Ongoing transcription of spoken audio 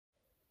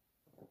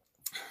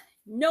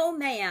No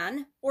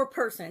man or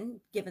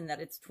person, given that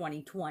it's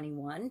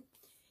 2021,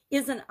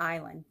 is an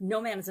island.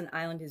 No man is an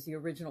island is the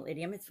original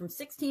idiom. It's from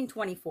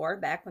 1624,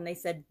 back when they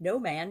said no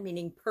man,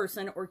 meaning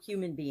person or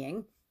human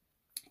being,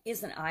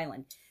 is an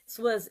island. This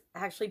was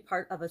actually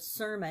part of a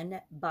sermon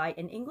by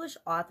an English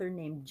author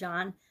named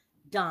John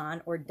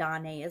Donne, or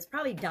Donne. It's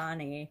probably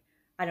Donne.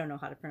 I don't know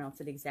how to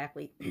pronounce it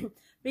exactly. But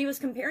he was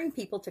comparing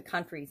people to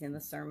countries in the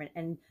sermon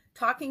and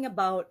talking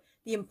about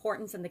the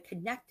importance and the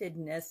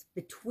connectedness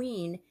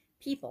between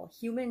people.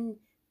 Human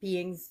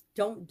beings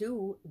don't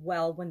do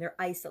well when they're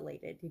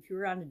isolated. If you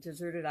were on a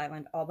deserted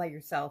island all by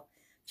yourself,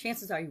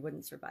 chances are you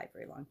wouldn't survive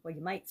very long. Well,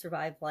 you might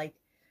survive like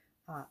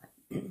uh,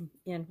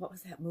 in what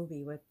was that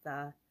movie with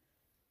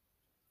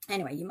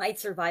anyway, you might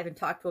survive and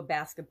talk to a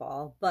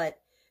basketball, but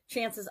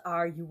chances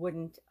are you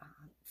wouldn't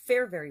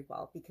fare very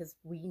well because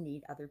we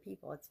need other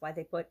people. It's why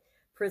they put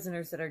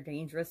prisoners that are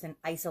dangerous in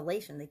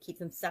isolation. They keep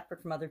them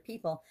separate from other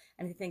people,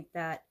 and I think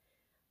that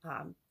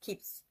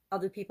keeps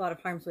other people out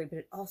of harm's way, but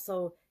it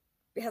also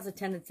has a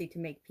tendency to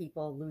make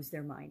people lose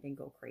their mind and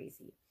go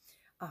crazy.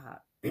 Uh,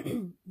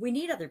 we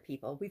need other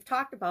people. We've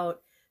talked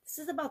about this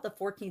is about the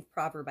 14th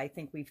proverb I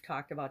think we've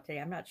talked about today.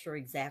 I'm not sure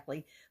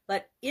exactly,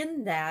 but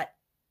in that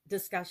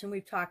discussion,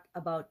 we've talked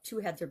about two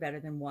heads are better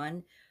than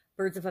one,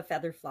 birds of a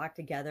feather flock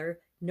together,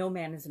 no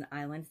man is an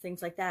island,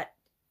 things like that,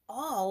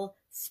 all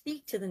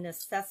speak to the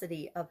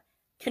necessity of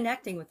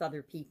connecting with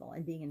other people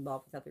and being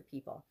involved with other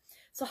people.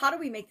 So how do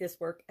we make this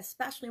work,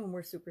 especially when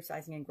we're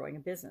supersizing and growing a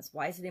business?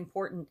 Why is it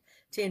important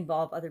to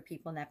involve other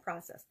people in that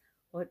process?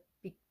 Well,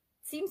 it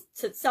seems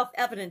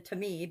self-evident to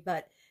me,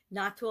 but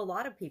not to a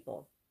lot of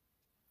people.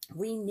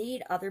 We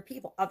need other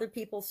people. Other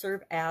people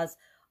serve as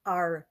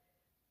our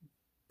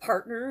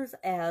partners,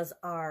 as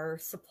our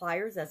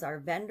suppliers, as our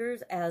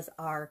vendors, as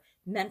our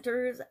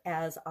mentors,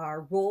 as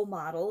our role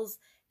models,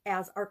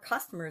 as our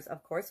customers.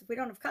 Of course, if we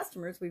don't have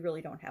customers, we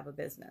really don't have a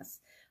business.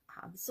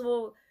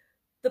 So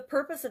the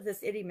purpose of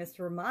this idiom is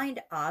to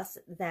remind us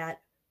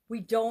that we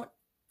don't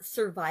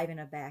survive in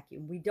a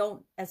vacuum. We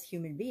don't, as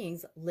human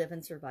beings, live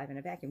and survive in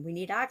a vacuum. We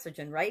need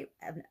oxygen, right?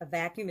 A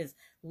vacuum is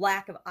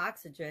lack of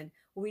oxygen.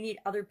 We need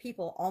other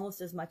people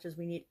almost as much as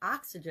we need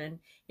oxygen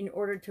in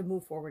order to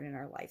move forward in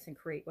our lives and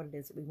create what it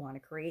is that we want to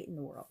create in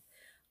the world.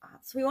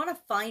 So we want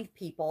to find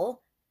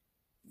people.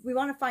 We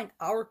want to find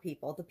our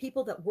people, the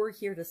people that we're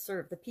here to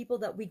serve, the people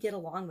that we get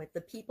along with,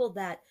 the people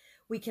that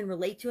we can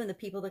relate to, and the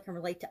people that can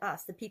relate to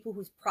us, the people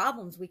whose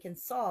problems we can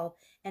solve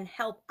and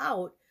help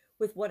out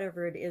with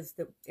whatever it is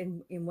that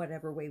in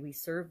whatever way we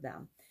serve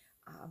them.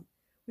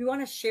 We want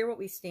to share what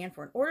we stand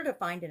for in order to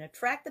find and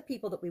attract the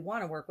people that we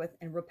want to work with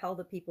and repel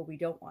the people we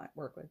don't want to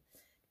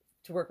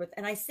work with.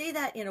 And I say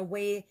that in a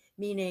way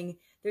meaning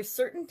there's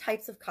certain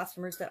types of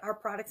customers that our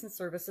products and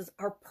services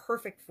are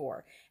perfect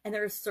for. And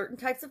there are certain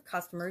types of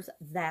customers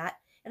that,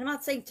 and I'm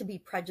not saying to be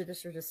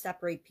prejudiced or to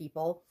separate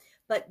people,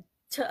 but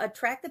to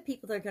attract the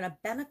people that are going to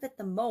benefit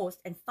the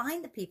most and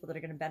find the people that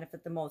are going to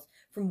benefit the most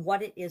from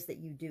what it is that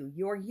you do.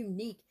 Your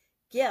unique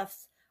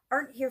gifts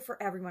aren't here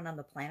for everyone on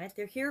the planet.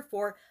 They're here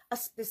for a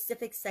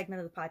specific segment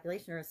of the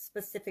population or a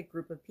specific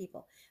group of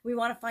people. We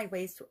want to find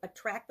ways to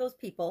attract those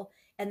people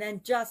and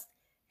then just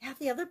have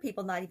the other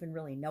people not even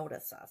really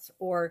notice us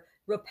or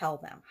repel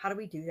them. How do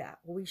we do that?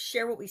 Well, we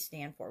share what we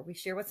stand for. We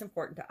share what's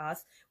important to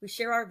us. We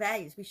share our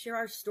values. We share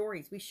our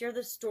stories. We share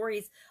the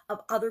stories of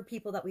other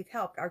people that we've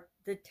helped,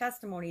 the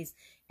testimonies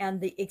and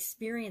the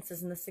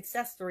experiences and the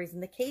success stories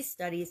and the case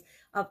studies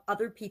of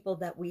other people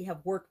that we have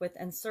worked with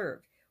and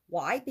served.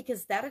 Why?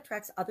 Because that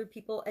attracts other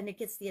people and it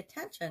gets the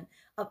attention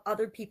of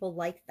other people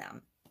like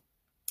them.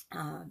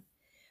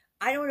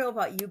 I don't know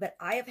about you, but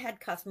I have had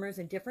customers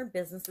in different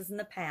businesses in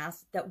the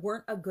past that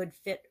weren't a good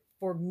fit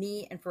for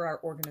me and for our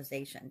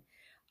organization.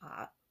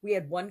 We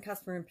had one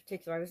customer in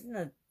particular. I was in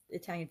the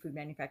Italian food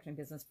manufacturing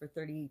business for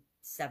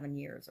 37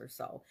 years or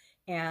so.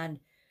 And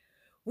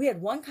we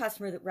had one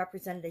customer that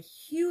represented a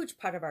huge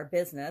part of our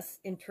business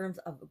in terms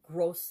of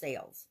gross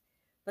sales.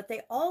 But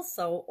they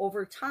also,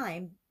 over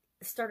time,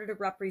 started to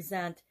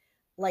represent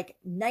like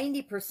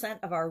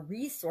 90% of our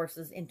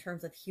resources in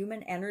terms of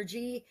human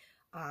energy,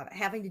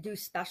 having to do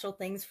special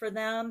things for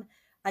them,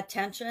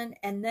 attention,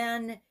 and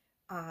then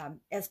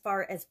as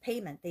far as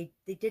payment, they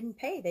didn't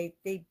pay.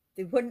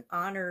 They wouldn't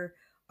honor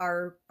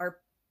our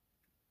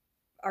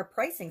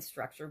pricing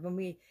structure. When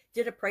we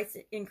did a price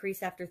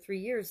increase after 3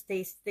 years,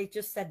 they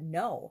just said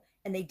no,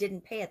 and they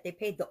didn't pay it. They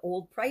paid the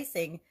old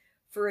pricing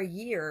for a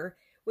year,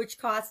 which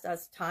cost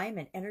us time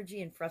and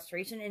energy and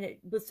frustration. And it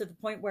was to the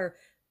point where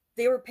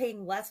they were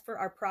paying less for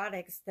our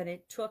products than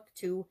it took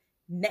to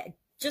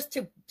just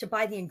to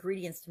buy the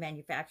ingredients to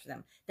manufacture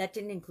them. That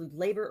didn't include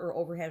labor or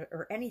overhead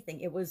or anything.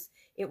 It was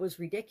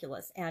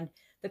ridiculous. And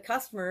the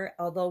customer,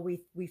 although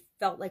we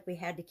felt like we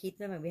had to keep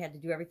them and we had to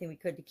do everything we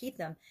could to keep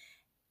them,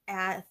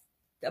 at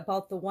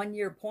about the 1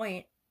 year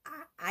point,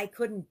 I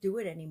couldn't do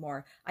it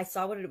anymore. I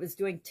saw what it was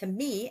doing to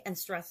me and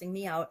stressing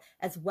me out,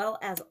 as well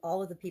as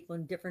all of the people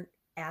in different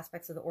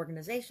aspects of the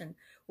organization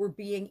were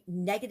being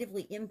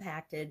negatively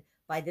impacted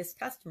by this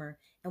customer.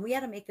 And we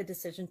had to make the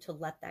decision to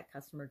let that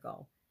customer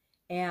go.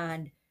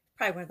 And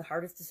probably one of the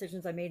hardest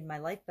decisions I made in my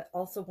life, but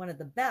also one of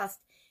the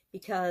best,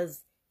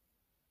 because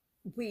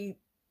we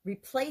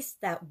replaced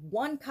that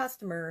one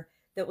customer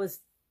that was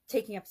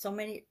taking up so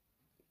much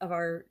of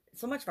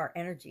our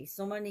energy,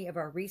 so many of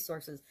our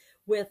resources,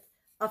 with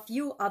a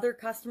few other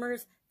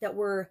customers that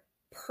were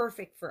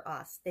perfect for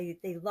us.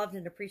 They loved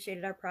and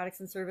appreciated our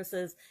products and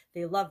services.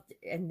 They loved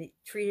and they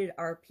treated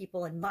our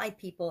people and my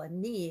people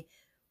and me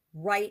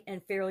right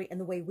and fairly in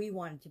the way we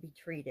wanted to be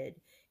treated.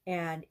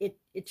 And it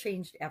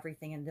changed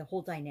everything, and the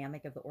whole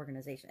dynamic of the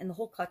organization and the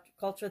whole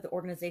culture of the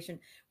organization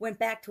went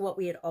back to what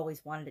we had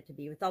always wanted it to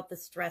be, without the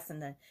stress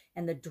and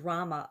the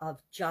drama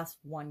of just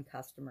one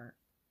customer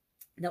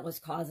that was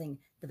causing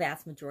the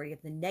vast majority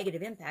of the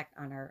negative impact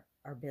on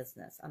our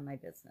business, on my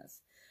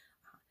business.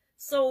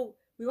 So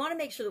we want to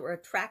make sure that we're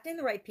attracting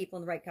the right people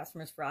and the right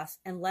customers for us,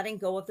 and letting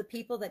go of the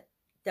people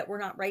that we're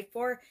not right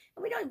for.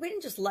 And we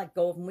didn't just let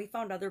go of them. We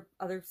found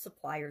other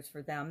suppliers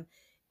for them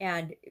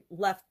and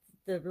left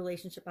the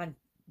relationship on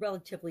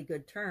relatively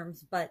good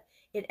terms, but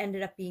it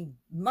ended up being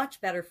much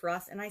better for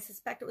us. And I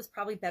suspect it was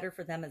probably better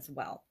for them as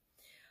well.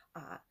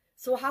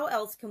 So how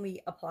else can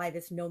we apply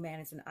this no man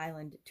is an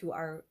island to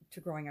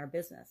growing our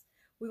business?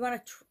 We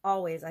want to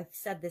always, I've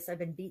said this, I've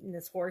been beating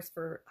this horse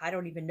for I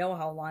don't even know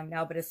how long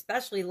now, but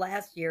especially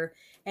last year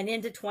and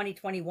into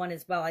 2021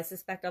 as well. I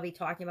suspect I'll be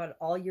talking about it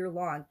all year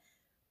long.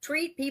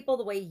 Treat people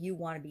the way you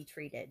want to be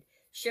treated.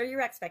 Share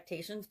your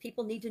expectations.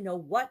 People need to know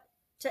what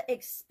to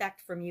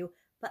expect from you,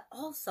 but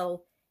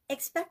also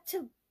expect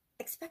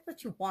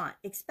what you want.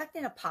 Expect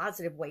in a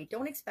positive way.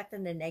 Don't expect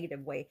in a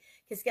negative way,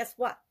 because guess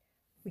what?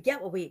 We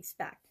get what we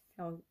expect.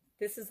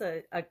 This is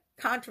a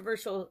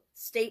controversial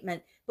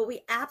statement, but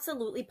we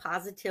absolutely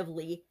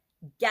positively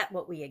get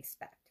what we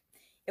expect.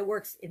 It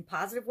works in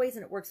positive ways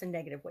and it works in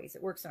negative ways.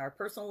 It works in our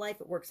personal life.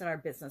 It works in our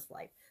business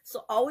life.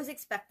 So always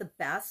expect the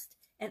best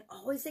and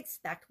always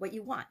expect what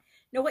you want.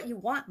 Now, what you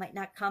want might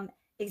not come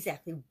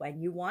exactly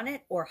when you want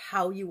it or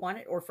how you want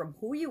it or from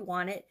who you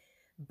want it,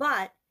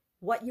 but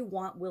what you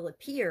want will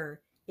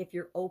appear if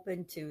you're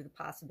open to the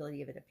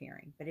possibility of it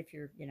appearing. But if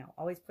you're,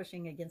 always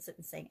pushing against it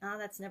and saying,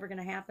 that's never going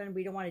to happen,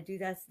 we don't want to do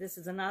this, this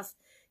isn't us,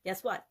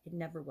 guess what? It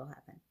never will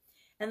happen.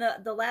 And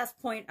the last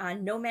point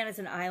on no man is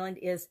an island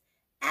is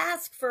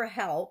ask for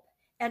help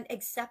and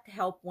accept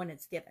help when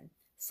it's given.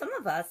 Some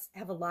of us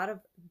have a lot of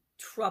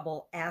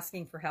trouble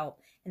asking for help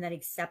and then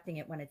accepting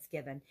it when it's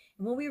given.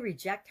 And when we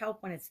reject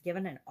help when it's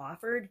given and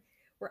offered,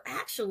 we're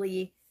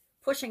actually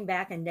pushing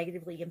back and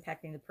negatively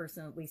impacting the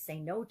person that we say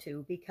no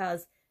to,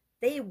 because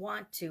they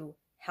want to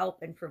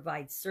help and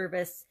provide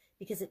service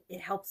because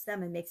it helps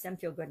them and makes them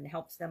feel good and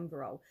helps them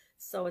grow.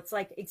 So it's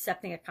like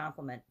accepting a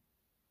compliment.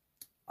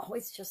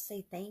 Always just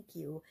say thank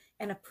you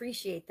and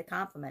appreciate the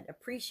compliment,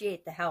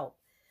 appreciate the help.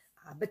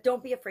 But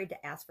don't be afraid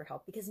to ask for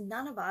help, because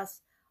none of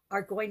us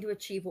are going to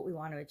achieve what we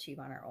want to achieve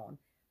on our own,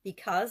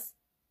 because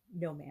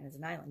no man is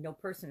an island. No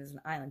person is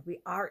an island.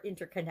 We are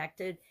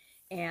interconnected.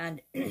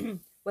 And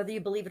whether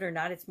you believe it or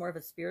not, it's more of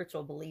a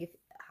spiritual belief.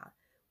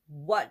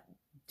 What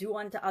do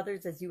unto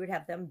others as you would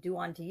have them do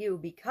unto you,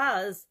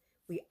 because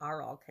we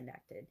are all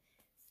connected.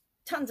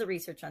 Tons of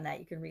research on that.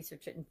 You can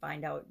research it and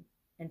find out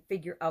and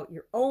figure out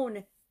your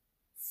own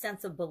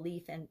sense of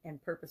belief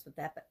and purpose with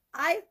that. But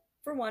I,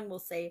 for one, will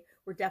say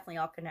we're definitely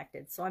all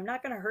connected. So I'm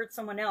not going to hurt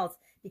someone else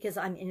because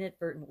I'm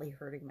inadvertently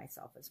hurting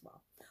myself as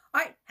well.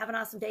 All right, have an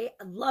awesome day.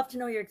 I'd love to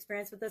know your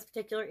experience with this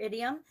particular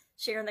idiom.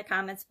 Share in the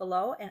comments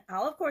below. And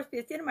I'll, of course, be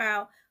with you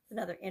tomorrow with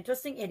another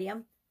interesting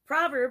idiom.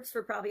 Proverbs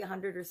for probably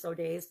 100 or so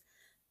days.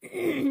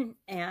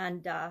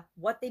 And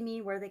what they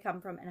mean, where they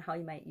come from, and how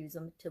you might use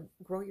them to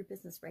grow your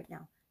business right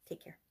now.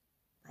 Take care.